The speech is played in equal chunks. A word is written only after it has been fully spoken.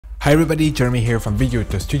Hi everybody, Jeremy here from Video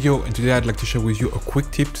Editor Studio, and today I'd like to share with you a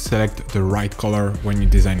quick tip to select the right color when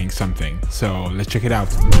you're designing something. So let's check it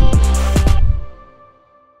out.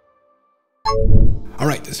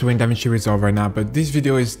 Alright, so we're in Davinci Resolve right now, but this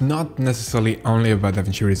video is not necessarily only about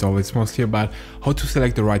Davinci Resolve, it's mostly about how to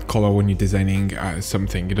select the right color when you're designing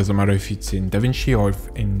something. It doesn't matter if it's in Davinci or if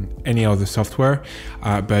in any other software,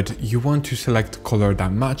 but you want to select color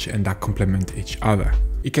that match and that complement each other.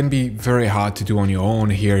 It can be very hard to do on your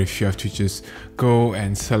own here if you have to just go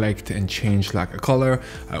and select and change like a color.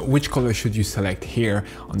 Which color should you select here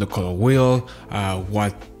on the color wheel?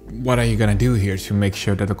 What are you gonna do here to make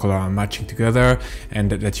sure that the color are matching together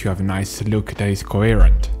and that you have a nice look that is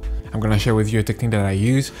coherent? I'm gonna share with you a technique that I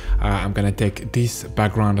use. I'm gonna take this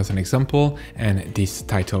background as an example and this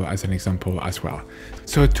title as an example as well.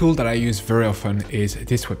 So a tool that I use very often is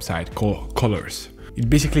this website called Colors. It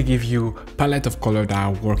basically gives you a palette of colors that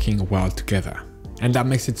are working well together. And that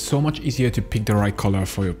makes it so much easier to pick the right color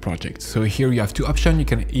for your project. So here you have two options. You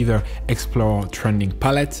can either explore trending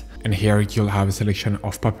palette, and here you'll have a selection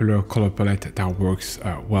of popular color palette that works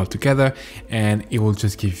well together, and it will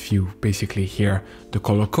just give you basically here the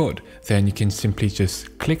color code. Then you can simply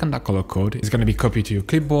just click on that color code. It's going to be copied to your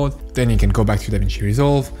clipboard. Then you can go back to Davinci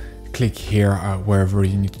Resolve, click here wherever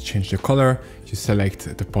you need to change the color. You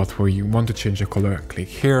select the part where you want to change the color, click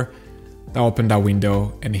here. Now open that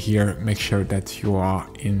window, and here make sure that you are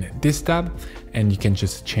in this tab, and you can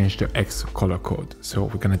just change the X color code. So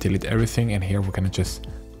we're gonna delete everything, and here we're gonna just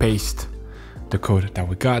paste the code that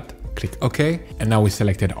we got, click OK, and now we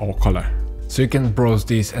selected our color. So you can browse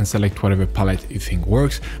this and select whatever palette you think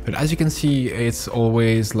works, but as you can see, it's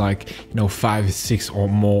always like 5, 6 or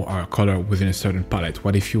more color within a certain palette.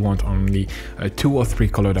 What if you want only 2 or 3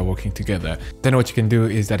 color that are working together? Then what you can do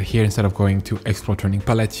is that here, instead of going to explore trending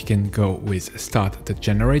palettes, you can go with start the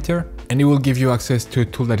generator, and it will give you access to a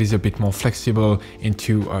tool that is a bit more flexible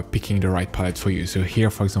into picking the right palette for you. So here,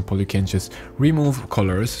 for example, you can just remove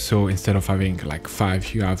colors. So instead of having like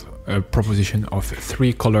 5, you have a proposition of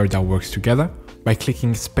 3 colors that works together. By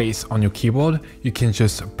clicking space on your keyboard, you can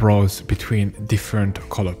just browse between different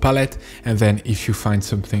color palette, and then if you find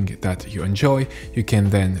something that you enjoy, you can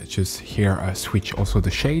then just here switch also the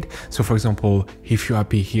shade. So for example, if you're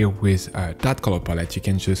happy here with that color palette, you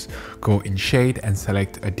can just go in shade and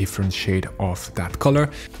select a different shade of that color,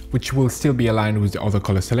 which will still be aligned with the other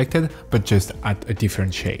color selected, but just at a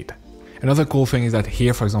different shade. Another cool thing is that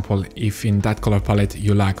here, for example, if in that color palette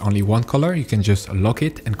you like only one color, you can just lock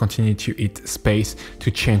it and continue to hit space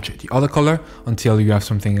to change the other color until you have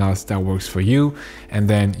something else that works for you. And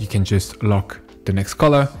then you can just lock the next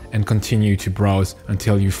color and continue to browse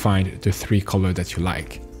until you find the 3 colors that you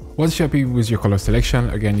like. Once you're happy with your color selection,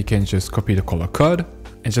 again, you can just copy the color code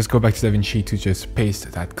and just go back to Davinci to just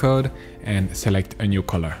paste that code and select a new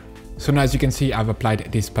color. So now, as you can see, I've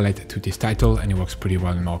applied this palette to this title and it works pretty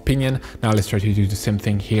well in my opinion. Now let's try to do the same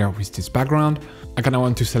thing here with this background. I'm gonna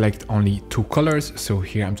want to select only 2 colors. So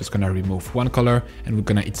here I'm just gonna remove 1 color and we're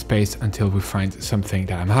gonna hit space until we find something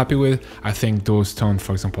that I'm happy with. I think those tones,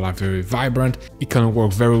 for example, are very vibrant. It can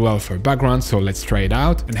work very well for a background, so let's try it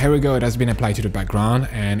out. And here we go, it has been applied to the background,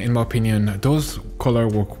 and in my opinion, those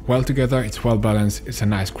colors work well together. It's well balanced, it's a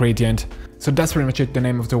nice gradient. So that's pretty much it. The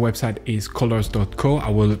name of the website is colors.co. I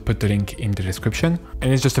will put the link in the description.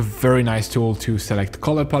 And it's just a very nice tool to select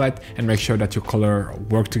color palette and make sure that your color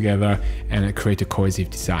work together and create a cohesive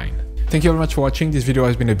design. Thank you very much for watching. This video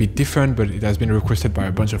has been a bit different, but it has been requested by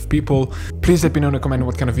a bunch of people. Please let me know in the comment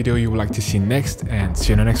what kind of video you would like to see next, and see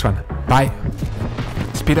you in the next one. Bye!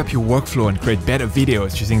 Speed up your workflow and create better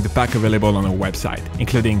videos using the pack available on our website,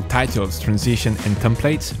 including titles, transition, and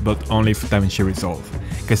templates, but only for Davinci Resolve.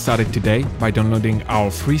 Get started today by downloading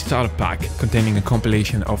our free starter pack containing a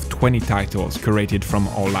compilation of 20 titles curated from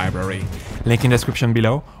our library. Link in the description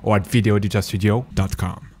below or at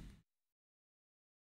videoeditorstudio.com.